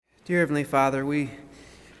Dear Heavenly Father, we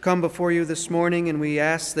come before you this morning and we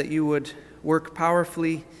ask that you would work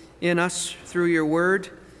powerfully in us through your word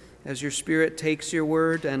as your Spirit takes your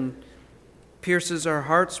word and pierces our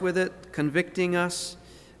hearts with it, convicting us,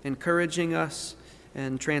 encouraging us,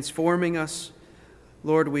 and transforming us.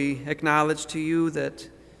 Lord, we acknowledge to you that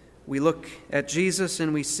we look at Jesus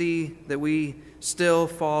and we see that we still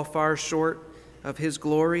fall far short of his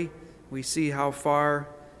glory. We see how far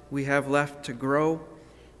we have left to grow.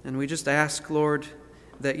 And we just ask, Lord,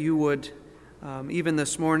 that you would, even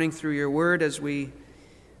this morning through your word, as we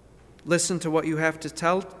listen to what you have to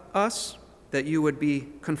tell us, that you would be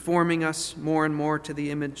conforming us more and more to the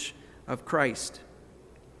image of Christ.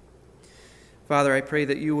 Father, I pray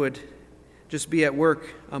that you would just be at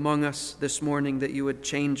work among us this morning, that you would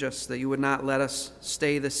change us, that you would not let us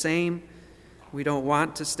stay the same. We don't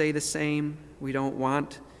want to stay the same. We don't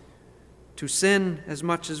want to sin as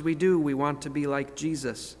much as we do. We want to be like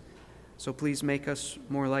Jesus. So please make us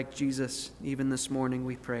more like Jesus even this morning,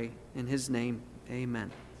 we pray. In his name, amen.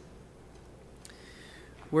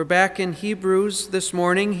 We're back in Hebrews this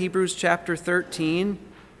morning, Hebrews chapter 13.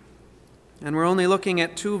 And we're only looking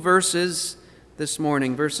at 2 verses this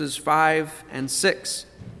morning, verses 5 and 6.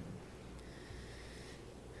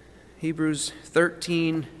 Hebrews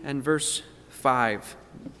 13 and verse 5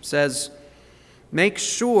 says, "Make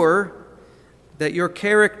sure that your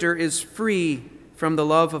character is free from the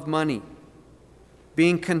love of money,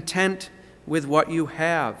 being content with what you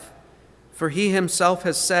have. For he himself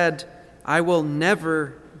has said, 'I will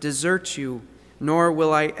never desert you, nor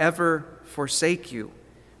will I ever forsake you,'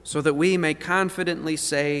 so that we may confidently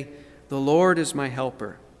say, 'The Lord is my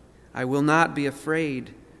helper. I will not be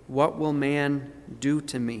afraid. What will man do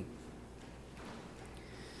to me?'"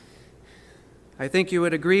 I think you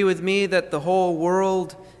would agree with me that the whole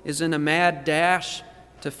world is in a mad dash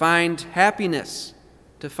to find happiness,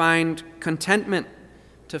 to find contentment,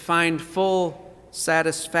 to find full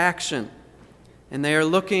satisfaction. And they are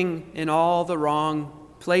looking in all the wrong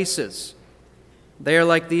places. They are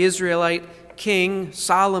like the Israelite king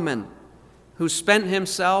Solomon, who spent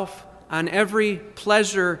himself on every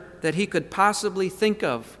pleasure that he could possibly think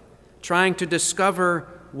of, trying to discover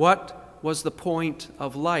what was the point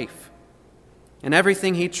of life. And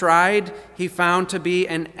everything he tried, he found to be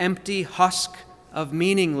an empty husk of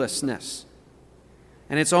meaninglessness.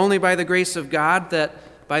 And it's only by the grace of God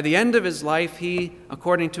that by the end of his life, he,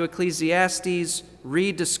 according to Ecclesiastes,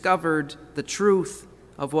 rediscovered the truth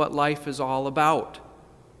of what life is all about.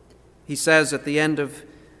 He says at the end of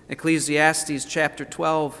Ecclesiastes chapter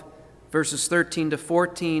 12, verses 13 to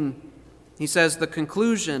 14, he says, "The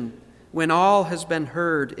conclusion, when all has been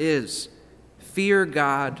heard, is, fear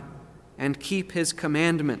God and keep his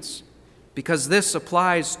commandments, because this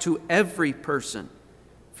applies to every person.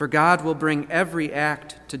 For God will bring every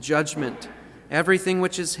act to judgment, everything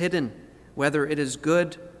which is hidden, whether it is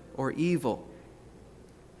good or evil."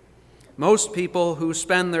 Most people who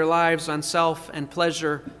spend their lives on self and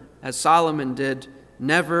pleasure, as Solomon did,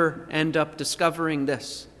 never end up discovering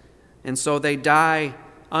this. And so they die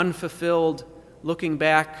unfulfilled, looking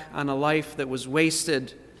back on a life that was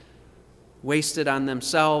wasted on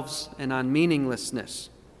themselves and on meaninglessness.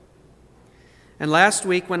 And last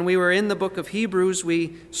week, when we were in the book of Hebrews,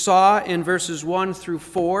 we saw in verses 1 through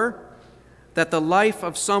 4 that the life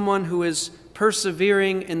of someone who is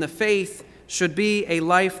persevering in the faith should be a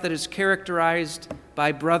life that is characterized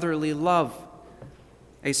by brotherly love,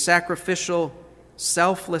 a sacrificial,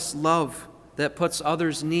 selfless love that puts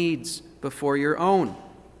others' needs before your own.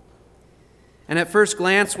 And at first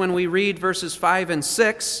glance, when we read verses 5 and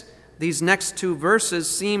 6, these next 2 verses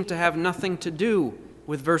seem to have nothing to do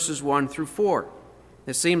with verses 1 through 4.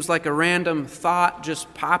 It seems like a random thought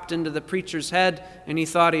just popped into the preacher's head, and he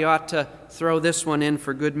thought he ought to throw this one in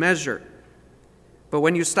for good measure. But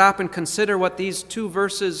when you stop and consider what these 2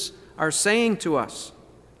 verses are saying to us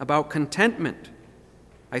about contentment,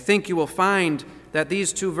 I think you will find that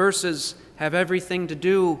these 2 verses have everything to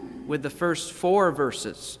do with the first 4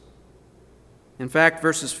 verses. In fact,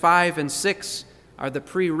 verses 5 and 6 are the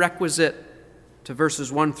prerequisite to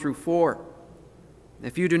verses 1 through 4.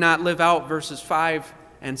 If you do not live out verses 5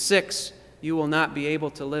 and 6, you will not be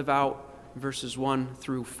able to live out verses 1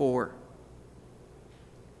 through 4.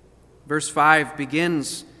 Verse 5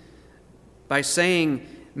 begins by saying,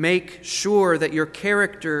 "Make sure that your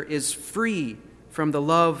character is free from the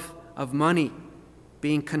love of money,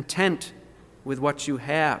 being content with what you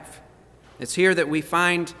have." It's here that we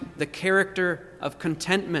find the character of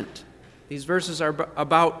contentment. These verses are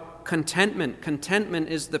about contentment. Contentment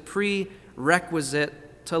is the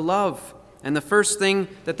prerequisite to love. And the first thing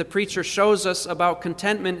that the preacher shows us about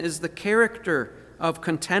contentment is the character of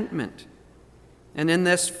contentment. And in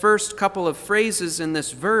this first couple of phrases in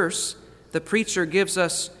this verse, the preacher gives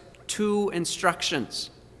us two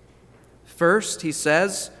instructions. First, he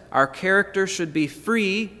says, our character should be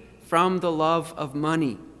free from the love of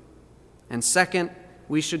money. And second,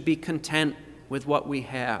 we should be content with what we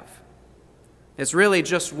have. It's really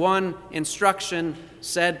just one instruction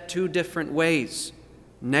said two different ways,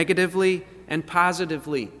 negatively and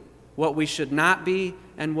positively, what we should not be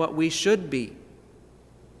and what we should be.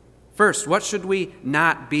 First, what should we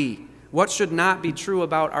not be? What should not be true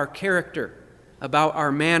about our character, about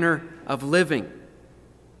our manner of living?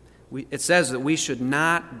 It says that we should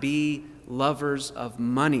not be lovers of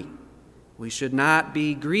money. We should not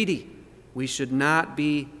be greedy. We should not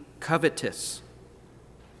be covetous.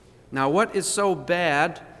 Now, what is so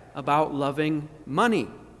bad about loving money?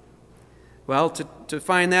 Well, to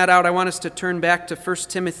find that out, I want us to turn back to 1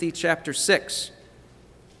 Timothy chapter 6.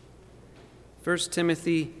 1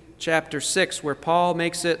 Timothy chapter 6, where Paul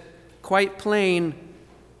makes it quite plain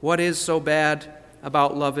what is so bad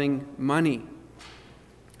about loving money.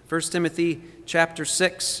 1 Timothy chapter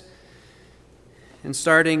 6, and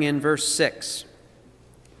starting in verse 6,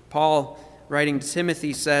 Paul, writing to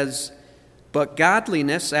Timothy, says, "But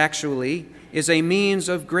godliness actually is a means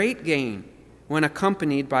of great gain when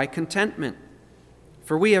accompanied by contentment.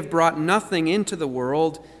 For we have brought nothing into the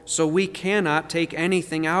world, so we cannot take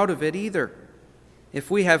anything out of it either.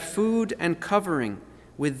 If we have food and covering,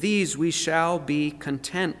 with these we shall be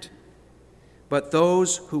content. But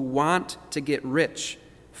those who want to get rich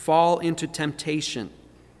fall into temptation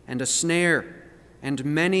and a snare and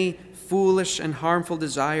many foolish and harmful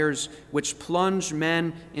desires which plunge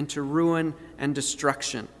men into ruin and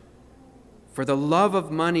destruction. For the love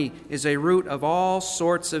of money is a root of all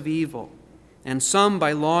sorts of evil, and some,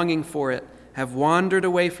 by longing for it, have wandered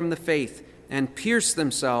away from the faith and pierced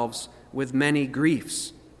themselves with many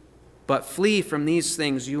griefs. But flee from these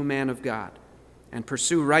things, you man of God, and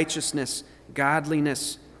pursue righteousness,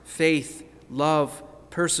 godliness, faith, love,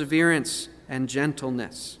 perseverance, and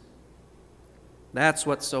gentleness." That's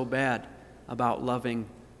what's so bad about loving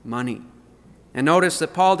money. And notice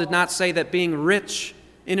that Paul did not say that being rich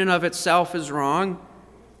in and of itself is wrong.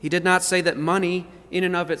 He did not say that money in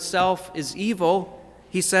and of itself is evil.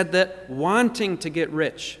 He said that wanting to get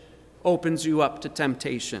rich opens you up to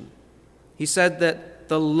temptation. He said that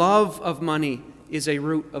the love of money is a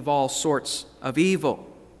root of all sorts of evil.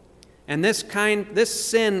 And this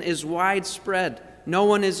sin is widespread. No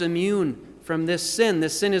one is immune from this sin.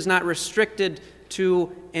 This sin is not restricted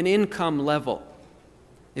to an income level.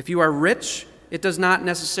 If you are rich, it does not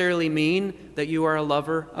necessarily mean that you are a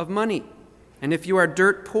lover of money. And if you are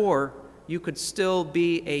dirt poor, you could still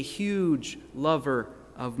be a huge lover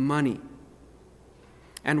of money.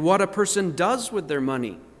 And what a person does with their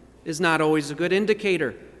money is not always a good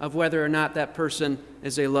indicator of whether or not that person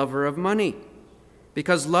is a lover of money.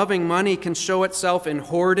 Because loving money can show itself in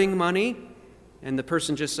hoarding money, and the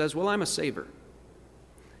person just says, well, I'm a saver.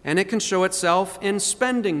 And it can show itself in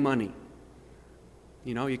spending money.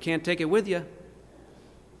 You can't take it with you.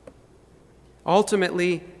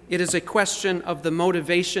 Ultimately, it is a question of the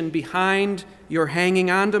motivation behind your hanging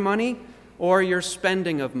on to money or your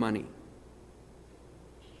spending of money.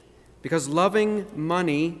 Because loving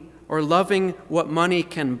money or loving what money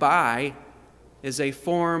can buy is a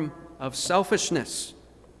form of selfishness.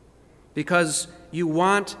 Because you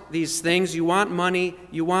want these things, you want money,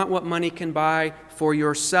 you want what money can buy for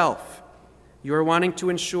yourself. You're wanting to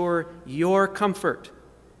ensure your comfort,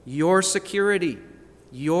 your security,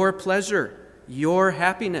 your pleasure, your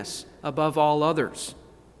happiness above all others.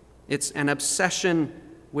 It's an obsession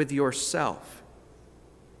with yourself.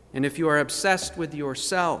 And if you are obsessed with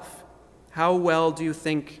yourself, how well do you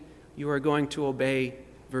think you are going to obey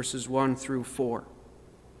verses 1 through 4?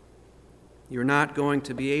 You're not going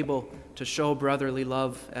to be able to show brotherly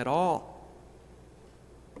love at all.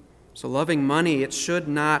 So loving money, it should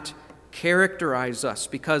not characterize us,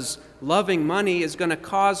 because loving money is going to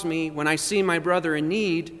cause me, when I see my brother in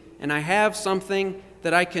need and I have something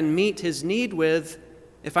that I can meet his need with,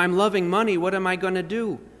 if I'm loving money, what am I going to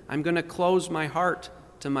do? I'm going to close my heart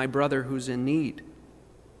to my brother who's in need.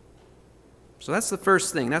 So that's the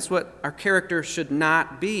first thing. That's what our character should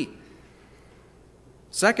not be.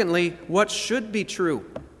 Secondly, what should be true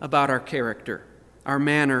about our character, our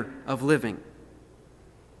manner of living?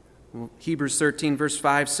 Well, Hebrews 13 verse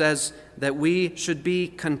 5 says that we should be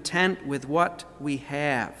content with what we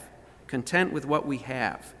have. Content with what we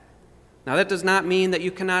have. Now that does not mean that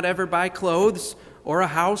you cannot ever buy clothes or a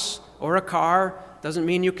house or a car. Doesn't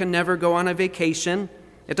mean you can never go on a vacation.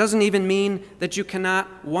 It doesn't even mean that you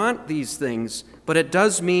cannot want these things, but it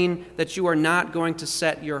does mean that you are not going to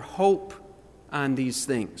set your hope on these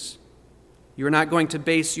things. You are not going to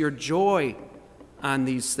base your joy on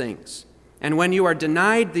these things. And when you are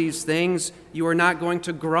denied these things, you are not going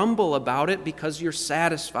to grumble about it because you're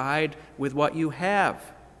satisfied with what you have.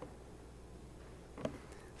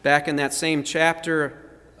 Back in that same chapter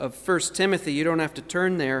of 1 Timothy, you don't have to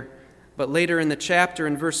turn there, but later in the chapter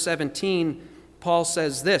in verse 17, Paul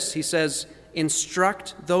says this. He says,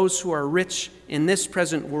 "Instruct those who are rich in this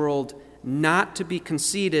present world not to be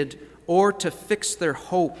conceited or to fix their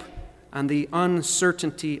hope on the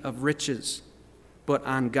uncertainty of riches, but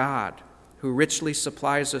on God, who richly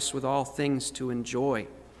supplies us with all things to enjoy."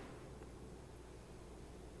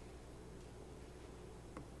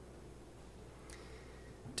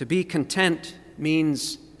 To be content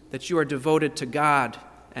means that you are devoted to God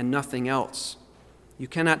and nothing else. You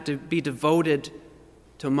cannot be devoted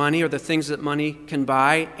to money or the things that money can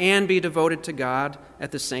buy and be devoted to God at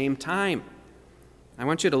the same time. I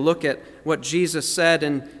want you to look at what Jesus said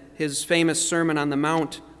in his famous Sermon on the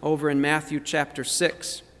Mount over in Matthew chapter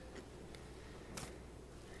 6.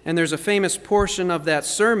 And there's a famous portion of that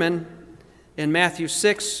sermon in Matthew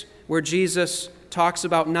 6 where Jesus talks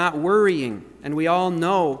about not worrying, and we all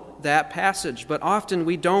know that passage, but often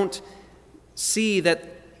we don't see that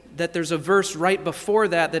there's a verse right before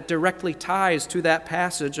that directly ties to that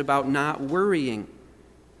passage about not worrying.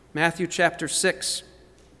 Matthew chapter 6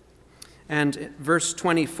 and verse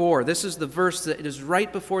 24. This is the verse that is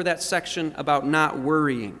right before that section about not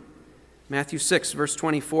worrying. Matthew 6, verse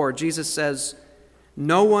 24, Jesus says,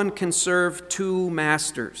 "No one can serve two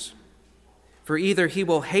masters, for either he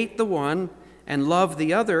will hate the one and love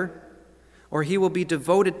the other, or he will be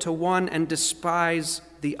devoted to one and despise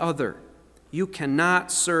the other. You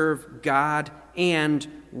cannot serve God and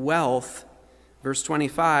wealth." Verse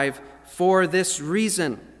 25, "For this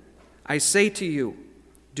reason, I say to you,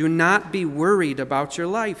 do not be worried about your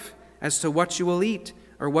life as to what you will eat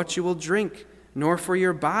or what you will drink, nor for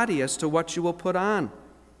your body as to what you will put on.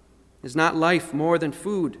 Is not life more than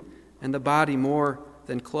food, and the body more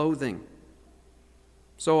than clothing?"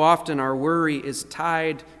 So often our worry is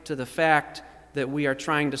tied to the fact that we are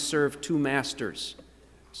trying to serve two masters,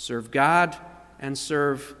 serve God and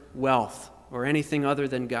serve wealth or anything other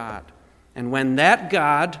than God. And when that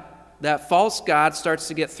God, that false God, starts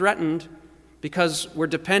to get threatened because we're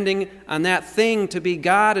depending on that thing to be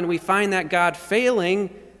God and we find that God failing,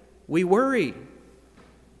 we worry.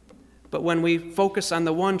 But when we focus on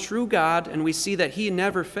the one true God and we see that He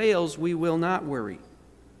never fails, we will not worry.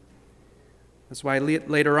 That's why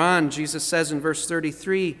later on Jesus says in verse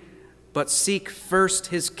 33, "But seek first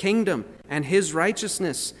His kingdom and His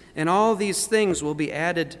righteousness, and all these things will be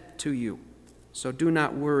added to you. So do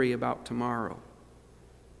not worry about tomorrow."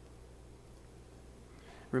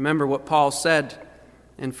 Remember what Paul said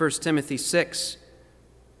in 1 Timothy 6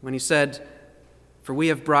 when he said, "For we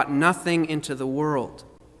have brought nothing into the world,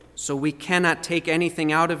 so we cannot take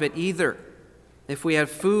anything out of it either. If we have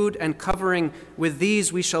food and covering, with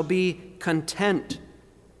these we shall be content."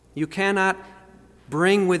 You cannot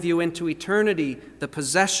bring with you into eternity the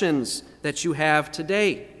possessions that you have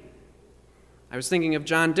today. I was thinking of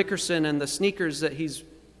John Dickerson and the sneakers that he's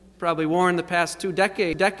probably worn the past 2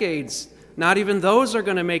 decades. Not even those are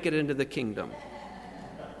going to make it into the kingdom.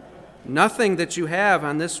 Nothing that you have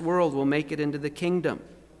on this world will make it into the kingdom.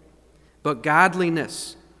 But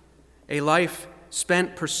godliness, a life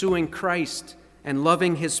spent pursuing Christ and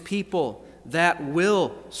loving His people, that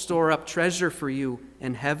will store up treasure for you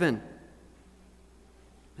in heaven.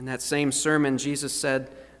 In that same sermon, Jesus said,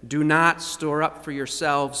 "Do not store up for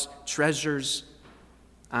yourselves treasures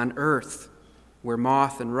on earth, where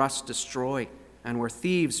moth and rust destroy, and where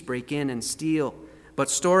thieves break in and steal. But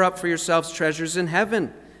store up for yourselves treasures in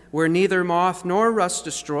heaven, where neither moth nor rust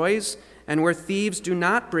destroys, and where thieves do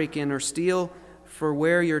not break in or steal. For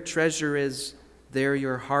where your treasure is, there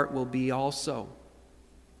your heart will be also."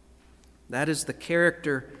 That is the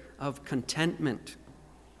character of contentment.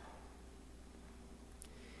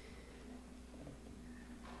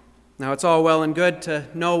 Now, it's all well and good to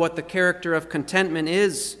know what the character of contentment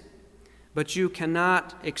is, but you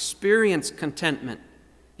cannot experience contentment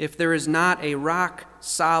if there is not a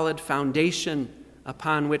rock-solid foundation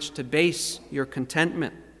upon which to base your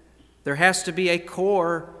contentment. There has to be a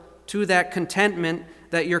core to that contentment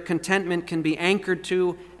that your contentment can be anchored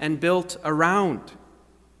to and built around.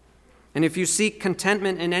 And if you seek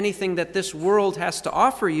contentment in anything that this world has to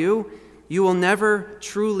offer you, you will never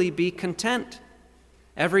truly be content.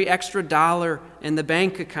 Every extra dollar in the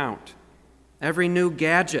bank account, every new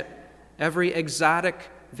gadget, every exotic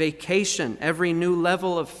vacation, every new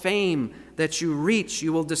level of fame that you reach,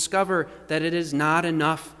 you will discover that it is not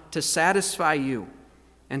enough to satisfy you.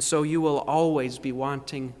 And so you will always be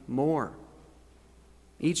wanting more.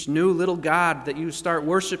 Each new little god that you start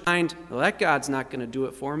worshiping, well, that God's not going to do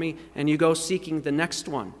it for me, and you go seeking the next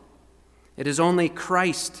one. It is only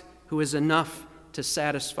Christ who is enough to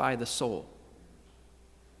satisfy the soul.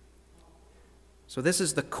 So this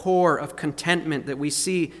is the core of contentment that we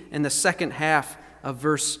see in the second half of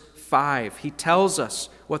verse 5. He tells us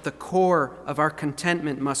what the core of our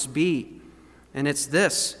contentment must be. And it's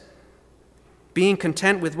this: being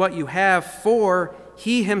content with what you have, for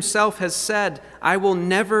he himself has said, I will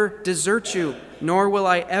never desert you, nor will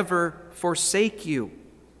I ever forsake you.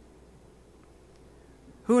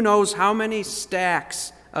 Who knows how many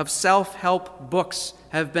stacks of self-help books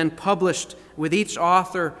have been published with each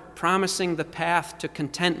author promising the path to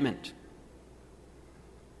contentment.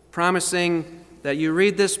 Promising that you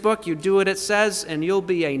read this book, you do what it says, and you'll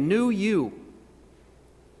be a new you.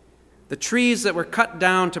 The trees that were cut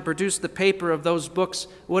down to produce the paper of those books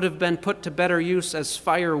would have been put to better use as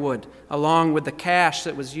firewood, along with the cash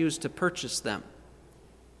that was used to purchase them.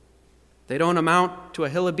 They don't amount to a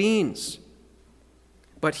hill of beans.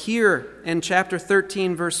 But here in chapter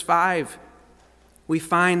 13, verse 5, we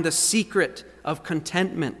find the secret of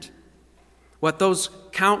contentment. What those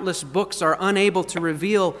countless books are unable to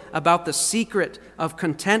reveal about the secret of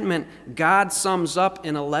contentment, God sums up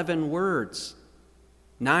in 11 words,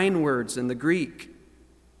 9 words in the Greek.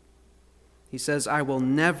 He says, I will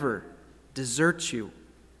never desert you,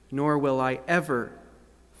 nor will I ever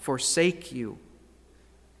forsake you.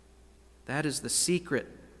 That is the secret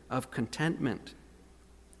of contentment.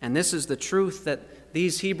 And this is the truth that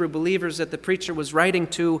these Hebrew believers that the preacher was writing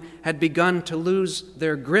to had begun to lose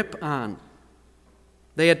their grip on.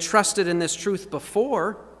 They had trusted in this truth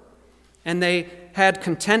before, and they had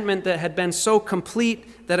contentment that had been so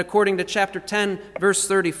complete that according to chapter 10, verse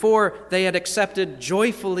 34, they had accepted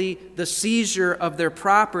joyfully the seizure of their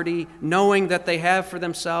property, knowing that they have for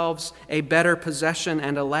themselves a better possession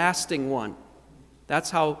and a lasting one.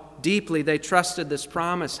 That's how deeply they trusted this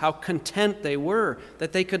promise, how content they were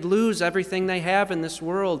that they could lose everything they have in this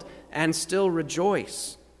world and still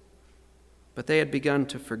rejoice. But they had begun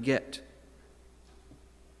to forget.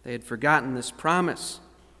 They had forgotten this promise,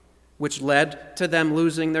 which led to them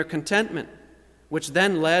losing their contentment, which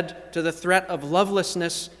then led to the threat of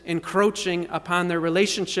lovelessness encroaching upon their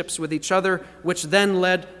relationships with each other, which then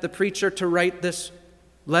led the preacher to write this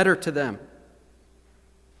letter to them.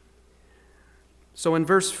 So in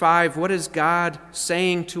verse 5, what is God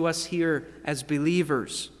saying to us here as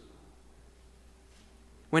believers?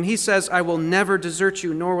 When he says, I will never desert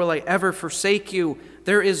you, nor will I ever forsake you,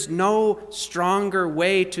 there is no stronger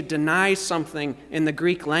way to deny something in the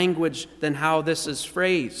Greek language than how this is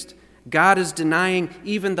phrased. God is denying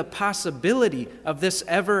even the possibility of this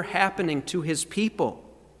ever happening to his people.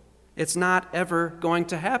 It's not ever going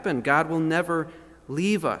to happen. God will never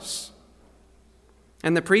leave us.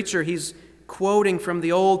 And the preacher, he's quoting from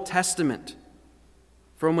the Old Testament,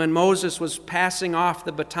 from when Moses was passing off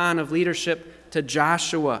the baton of leadership to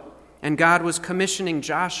Joshua, and God was commissioning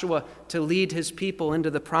Joshua to lead his people into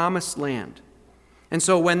the promised land. And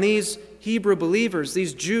so when these Hebrew believers,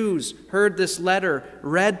 these Jews, heard this letter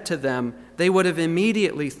read to them, they would have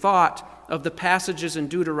immediately thought of the passages in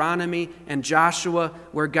Deuteronomy and Joshua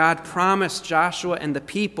where God promised Joshua and the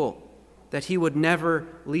people that he would never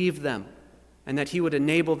leave them and that he would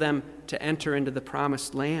enable them to enter into the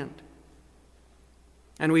promised land.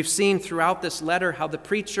 And we've seen throughout this letter how the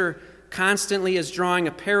preacher constantly is drawing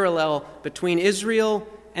a parallel between Israel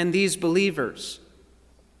and these believers.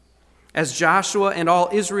 As Joshua and all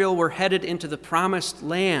Israel were headed into the promised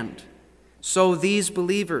land, so these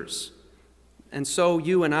believers, and so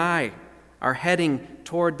you and I, are heading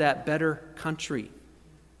toward that better country,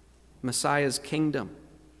 Messiah's kingdom.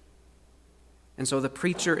 And so the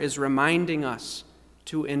preacher is reminding us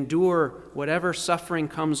to endure whatever suffering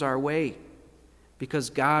comes our way, because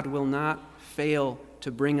God will not fail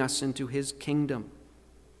to bring us into his kingdom.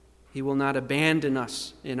 He will not abandon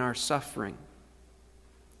us in our suffering.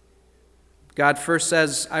 God first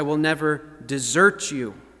says, I will never desert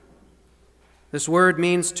you. This word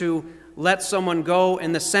means to let someone go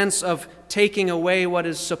in the sense of taking away what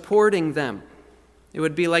is supporting them. It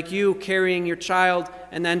would be like you carrying your child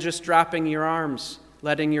and then just dropping your arms,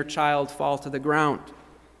 letting your child fall to the ground,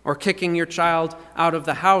 or kicking your child out of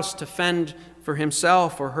the house to fend for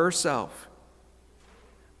himself or herself.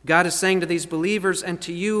 God is saying to these believers and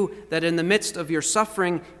to you that in the midst of your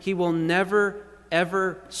suffering, he will never,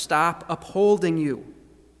 ever stop upholding you.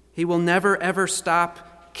 He will never, ever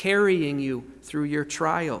stop carrying you through your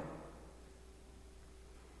trial.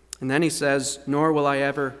 And then he says, nor will I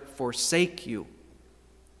ever forsake you.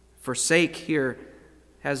 Forsake here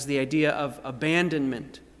has the idea of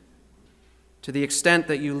abandonment, to the extent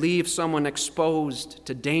that you leave someone exposed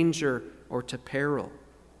to danger or to peril.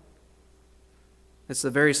 It's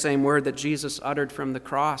the very same word that Jesus uttered from the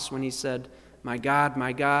cross when he said, my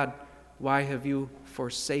God, why have you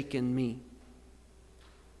forsaken me?"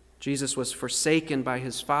 Jesus was forsaken by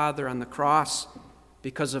his Father on the cross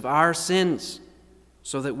because of our sins,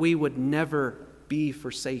 so that we would never be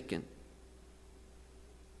forsaken.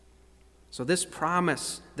 So this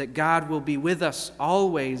promise that God will be with us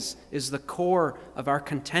always is the core of our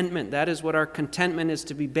contentment. That is what our contentment is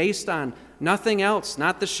to be based on. Nothing else,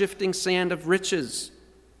 not the shifting sand of riches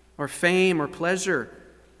or fame or pleasure,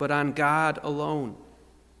 but on God alone.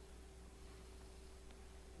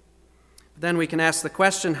 Then we can ask the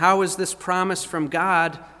question, how is this promise from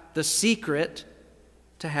God the secret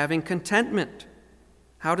to having contentment?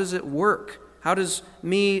 How does it work? How does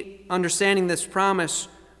me understanding this promise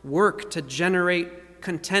work to generate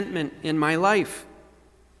contentment in my life?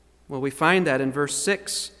 Well, we find that in verse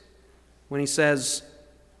 6 when he says,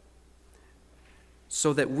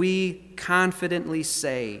 "So that we confidently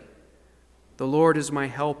say, 'The Lord is my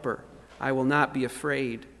helper. I will not be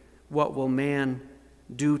afraid. What will man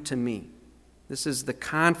do to me?'" This is the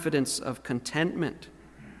confidence of contentment.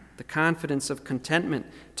 The confidence of contentment.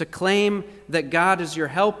 To claim that God is your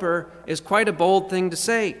helper is quite a bold thing to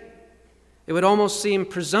say. It would almost seem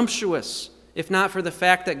presumptuous, if not for the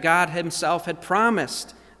fact that God himself had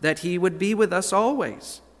promised that he would be with us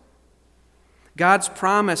always. God's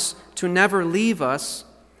promise to never leave us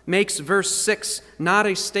makes verse 6 not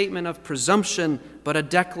a statement of presumption, but a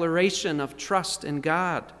declaration of trust in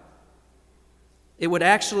God. It would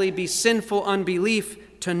actually be sinful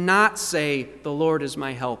unbelief to not say, "The Lord is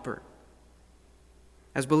my helper."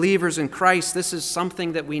 As believers in Christ, this is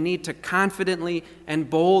something that we need to confidently and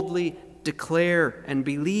boldly declare and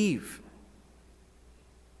believe.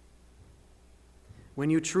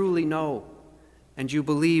 When you truly know and you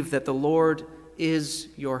believe that the Lord is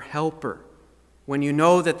your helper, when you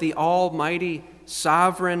know that the almighty,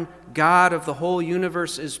 sovereign God of the whole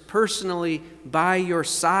universe is personally by your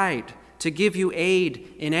side to give you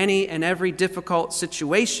aid in any and every difficult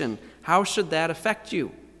situation, how should that affect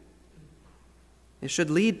you? It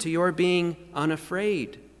should lead to your being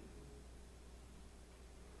unafraid.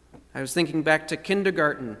 I was thinking back to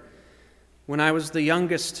kindergarten when I was the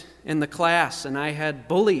youngest in the class and I had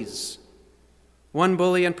bullies. One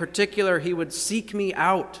bully in particular, he would seek me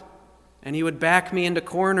out and he would back me into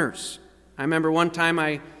corners. I remember one time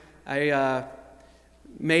I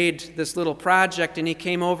made this little project and he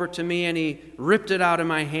came over to me and he ripped it out of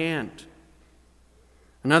my hand.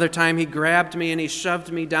 Another time he grabbed me and he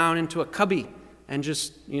shoved me down into a cubby and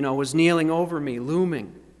just, was kneeling over me,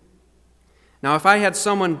 looming. Now, if I had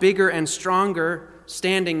someone bigger and stronger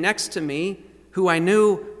standing next to me who I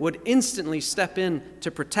knew would instantly step in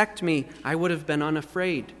to protect me, I would have been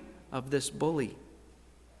unafraid of this bully.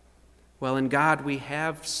 Well, in God we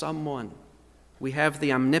have someone. We have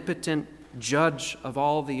the omnipotent Judge of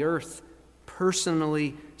all the earth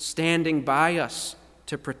personally standing by us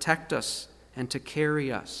to protect us and to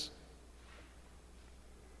carry us.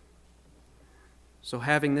 So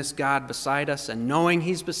having this God beside us and knowing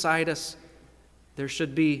he's beside us, there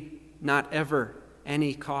should be not ever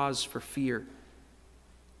any cause for fear.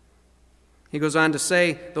 He goes on to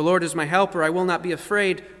say, "The Lord is my helper, I will not be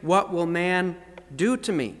afraid. What will man do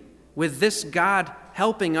to me?" With this God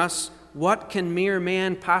helping us, what can mere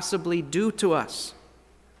man possibly do to us?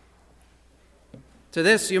 To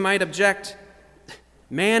this you might object,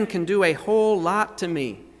 man can do a whole lot to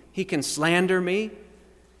me. He can slander me.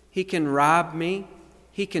 He can rob me.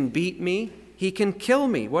 He can beat me. He can kill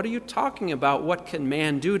me. What are you talking about? What can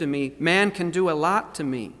man do to me? Man can do a lot to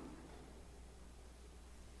me.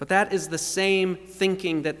 But that is the same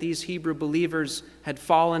thinking that these Hebrew believers had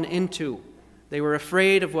fallen into. They were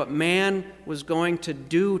afraid of what man was going to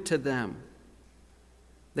do to them.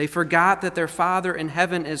 They forgot that their Father in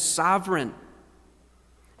heaven is sovereign,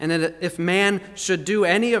 and that if man should do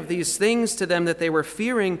any of these things to them that they were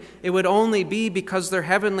fearing, it would only be because their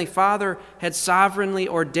heavenly Father had sovereignly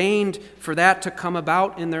ordained for that to come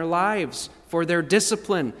about in their lives, for their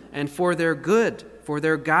discipline and for their good, for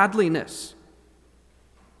their godliness.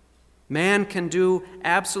 Man can do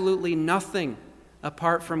absolutely nothing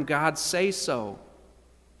apart from God say so.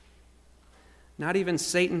 Not even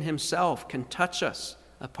Satan himself can touch us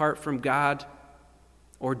apart from God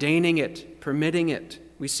ordaining it, permitting it.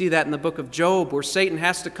 We see that in the book of Job, where Satan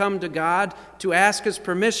has to come to God to ask his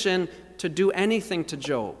permission to do anything to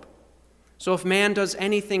Job. So if man does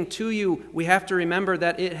anything to you, we have to remember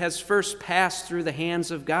that it has first passed through the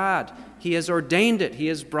hands of God. He has ordained it. He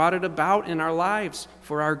has brought it about in our lives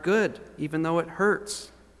for our good, even though it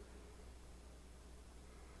hurts.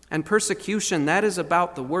 And persecution, that is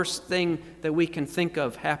about the worst thing that we can think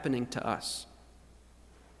of happening to us.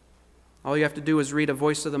 All you have to do is read a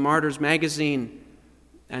Voice of the Martyrs magazine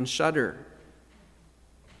and shudder.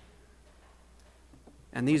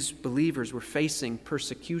 And these believers were facing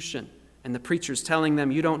persecution. And the preacher's telling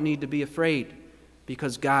them, you don't need to be afraid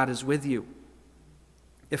because God is with you.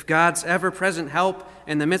 If God's ever-present help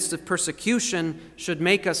in the midst of persecution should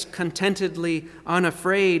make us contentedly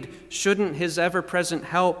unafraid, shouldn't his ever-present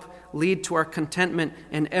help lead to our contentment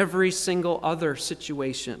in every single other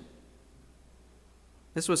situation?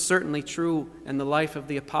 This was certainly true in the life of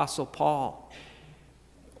the Apostle Paul.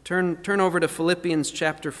 Turn over to Philippians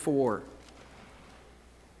chapter 4.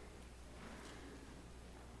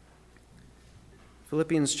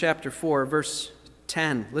 Philippians chapter 4, verse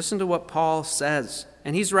 10. Listen to what Paul says.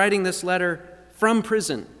 And he's writing this letter from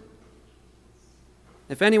prison.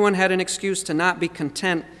 If anyone had an excuse to not be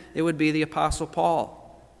content, it would be the Apostle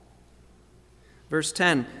Paul. Verse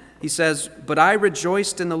 10, he says, "But I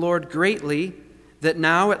rejoiced in the Lord greatly that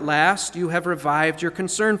now at last you have revived your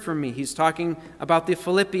concern for me." He's talking about the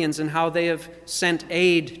Philippians and how they have sent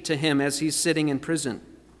aid to him as he's sitting in prison.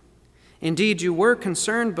 "Indeed, you were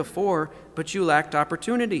concerned before, but you lacked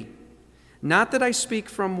opportunity. Not that I speak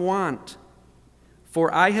from want,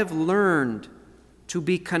 for I have learned to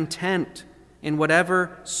be content in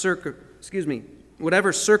whatever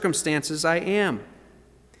circumstances I am.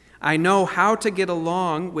 I know how to get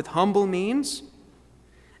along with humble means,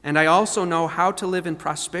 and I also know how to live in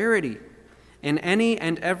prosperity. In any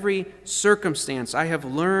and every circumstance, I have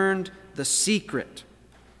learned the secret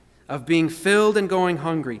of being filled and going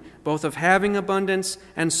hungry, both of having abundance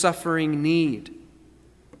and suffering need."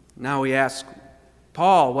 Now we ask,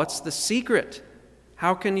 Paul, what's the secret?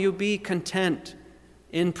 How can you be content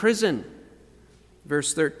in prison?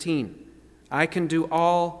 Verse 13, "I can do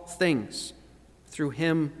all things through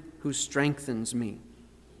him who strengthens me."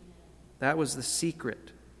 That was the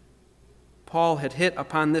secret. Paul had hit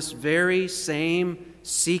upon this very same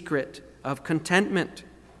secret of contentment.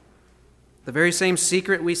 The very same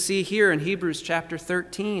secret we see here in Hebrews chapter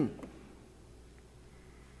 13.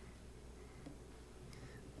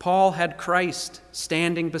 Paul had Christ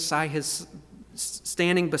standing beside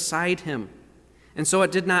him. And so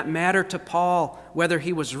it did not matter to Paul whether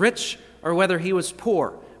he was rich or whether he was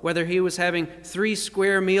poor, whether he was having 3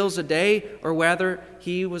 square meals a day or whether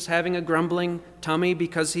he was having a grumbling tummy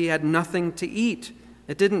because he had nothing to eat.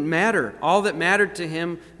 It didn't matter. All that mattered to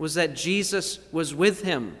him was that Jesus was with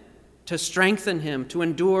him to strengthen him, to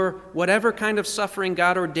endure whatever kind of suffering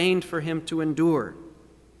God ordained for him to endure.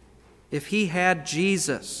 If he had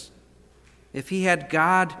Jesus, if he had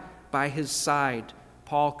God by his side,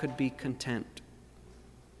 Paul could be content.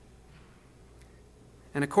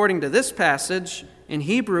 And according to this passage in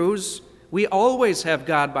Hebrews, we always have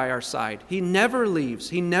God by our side. He never leaves.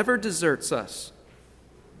 He never deserts us.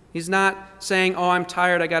 He's not saying, "Oh, I'm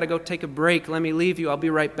tired. I got to go take a break. Let me leave you. I'll be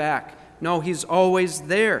right back." No, he's always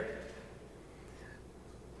there.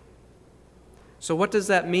 So what does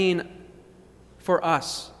that mean for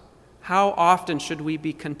us? How often should we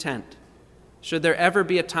be content? Should there ever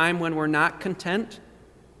be a time when we're not content?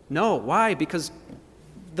 No. Why? Because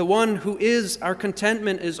the one who is our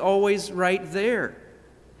contentment is always right there.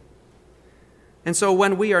 And so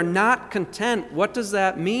when we are not content, what does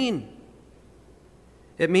that mean?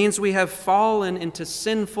 It means we have fallen into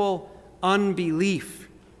sinful unbelief,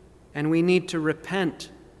 and we need to repent,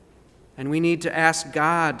 and we need to ask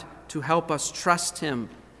God to help us trust him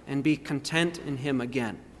and be content in him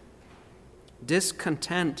again.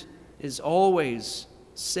 Discontent is always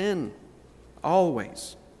sin,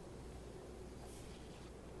 always.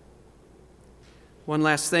 One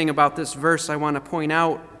last thing about this verse I want to point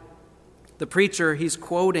out. The preacher, he's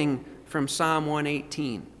quoting from Psalm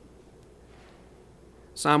 118.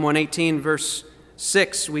 Psalm 118, verse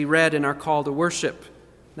 6, we read in our call to worship.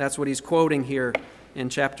 That's what he's quoting here in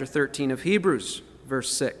chapter 13 of Hebrews,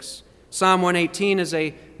 verse 6. Psalm 118 is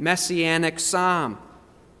a messianic psalm.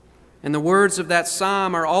 And the words of that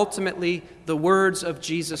psalm are ultimately the words of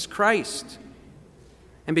Jesus Christ.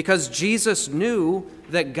 And because Jesus knew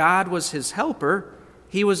that God was his helper,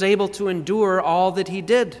 he was able to endure all that he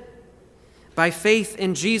did. By faith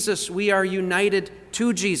in Jesus, we are united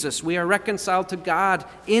to Jesus. We are reconciled to God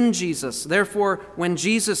in Jesus. Therefore, when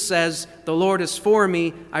Jesus says, "The Lord is for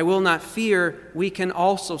me, I will not fear," we can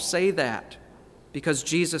also say that. because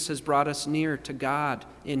Jesus has brought us near to God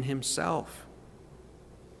in himself.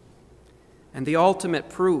 And the ultimate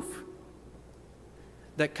proof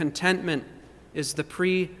that contentment is the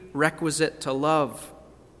prerequisite to love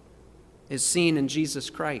is seen in Jesus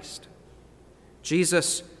Christ.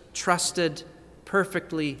 Jesus trusted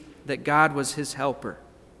perfectly that God was his helper.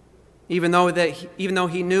 Even though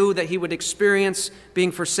he knew that he would experience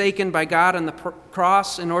being forsaken by God on the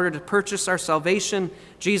cross in order to purchase our salvation,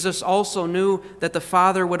 Jesus also knew that the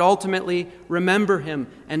Father would ultimately remember him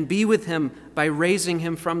and be with him by raising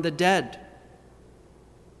him from the dead.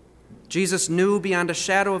 Jesus knew beyond a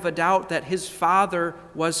shadow of a doubt that his Father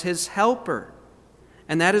was his helper.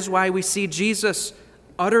 And that is why we see Jesus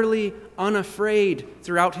utterly unafraid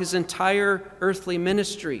throughout his entire earthly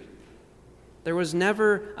ministry. There was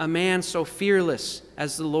never a man so fearless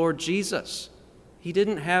as the Lord Jesus. He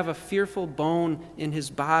didn't have a fearful bone in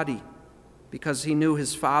his body because he knew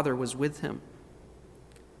his Father was with him.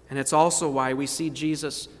 And it's also why we see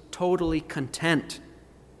Jesus totally content,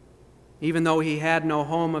 even though he had no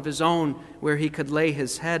home of his own where he could lay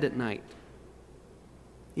his head at night.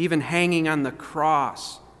 Even hanging on the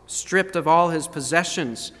cross, stripped of all his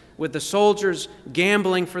possessions, with the soldiers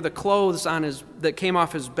gambling for the clothes that came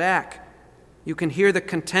off his back, you can hear the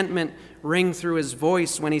contentment ring through his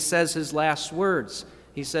voice when he says his last words.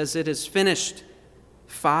 He says, "It is finished.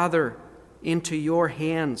 Father, into your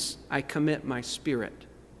hands I commit my spirit."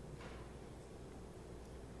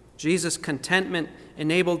 Jesus' contentment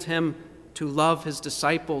enabled him to love his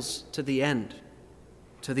disciples to the end,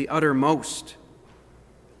 to the uttermost.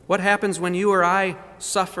 What happens when you or I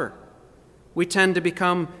suffer? We tend to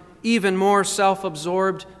become even more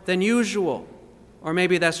self-absorbed than usual. Or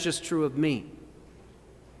maybe that's just true of me.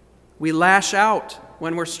 We lash out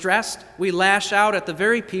when we're stressed. We lash out at the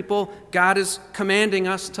very people God is commanding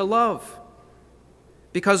us to love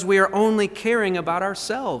because we are only caring about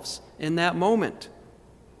ourselves in that moment.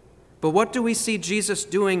 But what do we see Jesus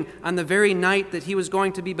doing on the very night that he was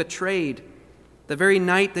going to be betrayed, the very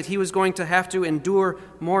night that he was going to have to endure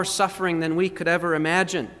more suffering than we could ever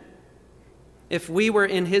imagine? If we were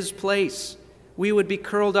in his place, we would be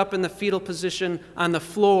curled up in the fetal position on the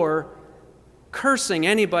floor, cursing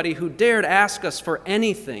anybody who dared ask us for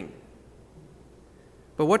anything.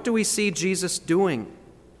 But what do we see Jesus doing?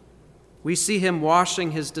 We see him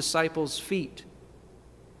washing his disciples' feet.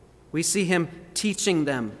 We see him teaching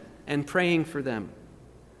them and praying for them.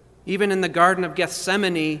 Even in the Garden of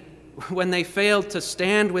Gethsemane, when they failed to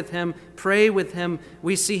stand with him, pray with him,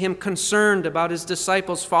 we see him concerned about his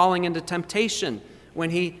disciples falling into temptation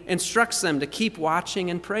when he instructs them to keep watching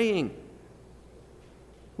and praying.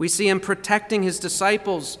 We see him protecting his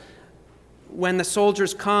disciples when the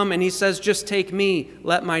soldiers come and he says, "Just take me,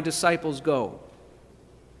 let my disciples go."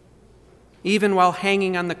 Even while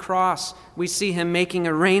hanging on the cross, we see him making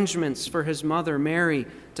arrangements for his mother, Mary,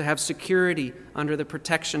 to have security under the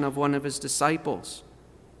protection of one of his disciples.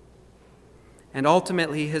 And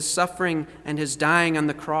ultimately, his suffering and his dying on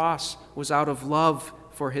the cross was out of love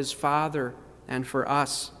for his Father and for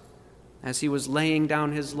us, as he was laying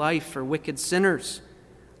down his life for wicked sinners,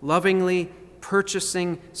 lovingly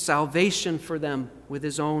purchasing salvation for them with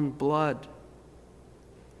his own blood.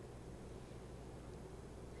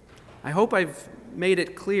 I hope I've made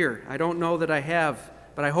it clear. I don't know that I have,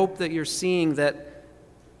 but I hope that you're seeing that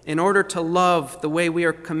in order to love the way we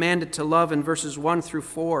are commanded to love in verses 1 through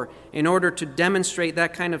 4, in order to demonstrate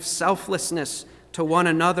that kind of selflessness to one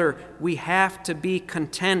another, we have to be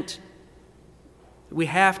content. We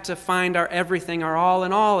have to find our everything, our all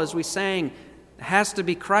in all, as we sang. It has to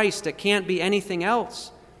be Christ. It can't be anything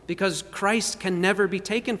else, because Christ can never be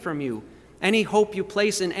taken from you. Any hope you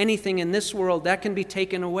place in anything in this world, that can be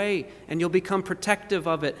taken away, and you'll become protective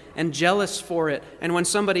of it and jealous for it. And when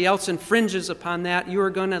somebody else infringes upon that, you are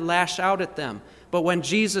going to lash out at them. But when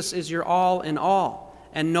Jesus is your all in all,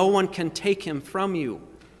 and no one can take him from you,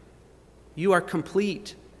 you are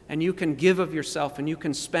complete, and you can give of yourself, and you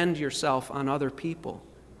can spend yourself on other people.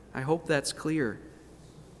 I hope that's clear.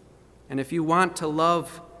 And if you want to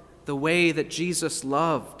love the way that Jesus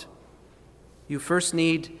loved, you first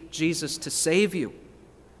need Jesus to save you,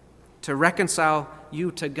 to reconcile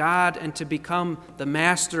you to God, and to become the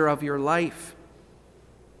master of your life.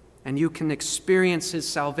 And you can experience his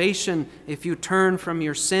salvation if you turn from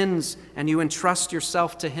your sins and you entrust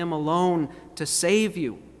yourself to him alone to save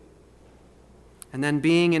you. And then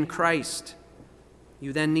being in Christ,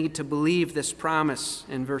 you then need to believe this promise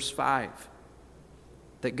in verse 5,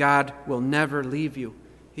 that God will never leave you.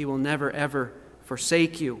 He will never, ever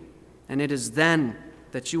forsake you. And it is then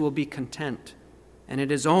that you will be content. And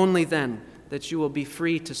it is only then that you will be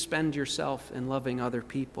free to spend yourself in loving other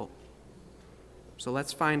people. So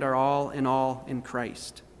let's find our all in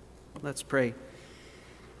Christ. Let's pray.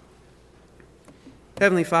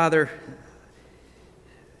 Heavenly Father,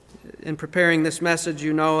 in preparing this message,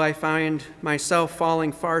 I find myself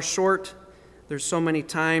falling far short. There's so many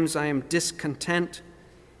times I am discontent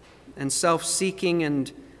and self-seeking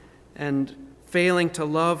and failing to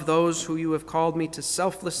love those who you have called me to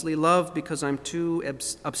selflessly love because I'm too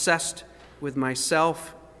obsessed with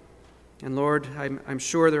myself. And Lord, I'm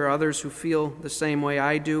sure there are others who feel the same way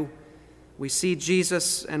I do. We see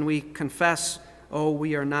Jesus and we confess,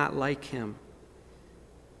 we are not like him.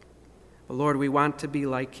 But Lord, we want to be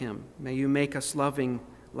like him. May you make us loving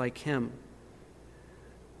like him.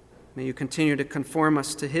 May you continue to conform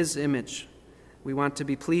us to his image. We want to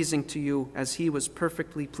be pleasing to you as he was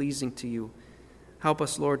perfectly pleasing to you. Help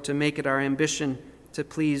us, Lord, to make it our ambition to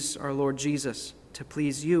please our Lord Jesus, to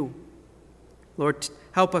please you. Lord,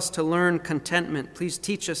 help us to learn contentment. Please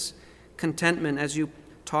teach us contentment as you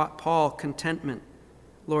taught Paul contentment.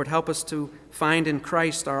 Lord, help us to find in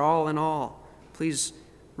Christ our all in all. Please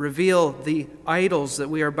reveal the idols that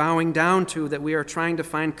we are bowing down to, that we are trying to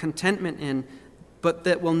find contentment in, but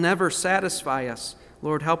that will never satisfy us.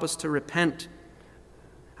 Lord, help us to repent.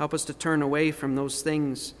 Help us to turn away from those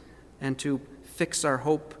things and to fix our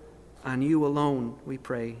hope on you alone, we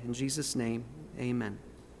pray. In Jesus' name, amen.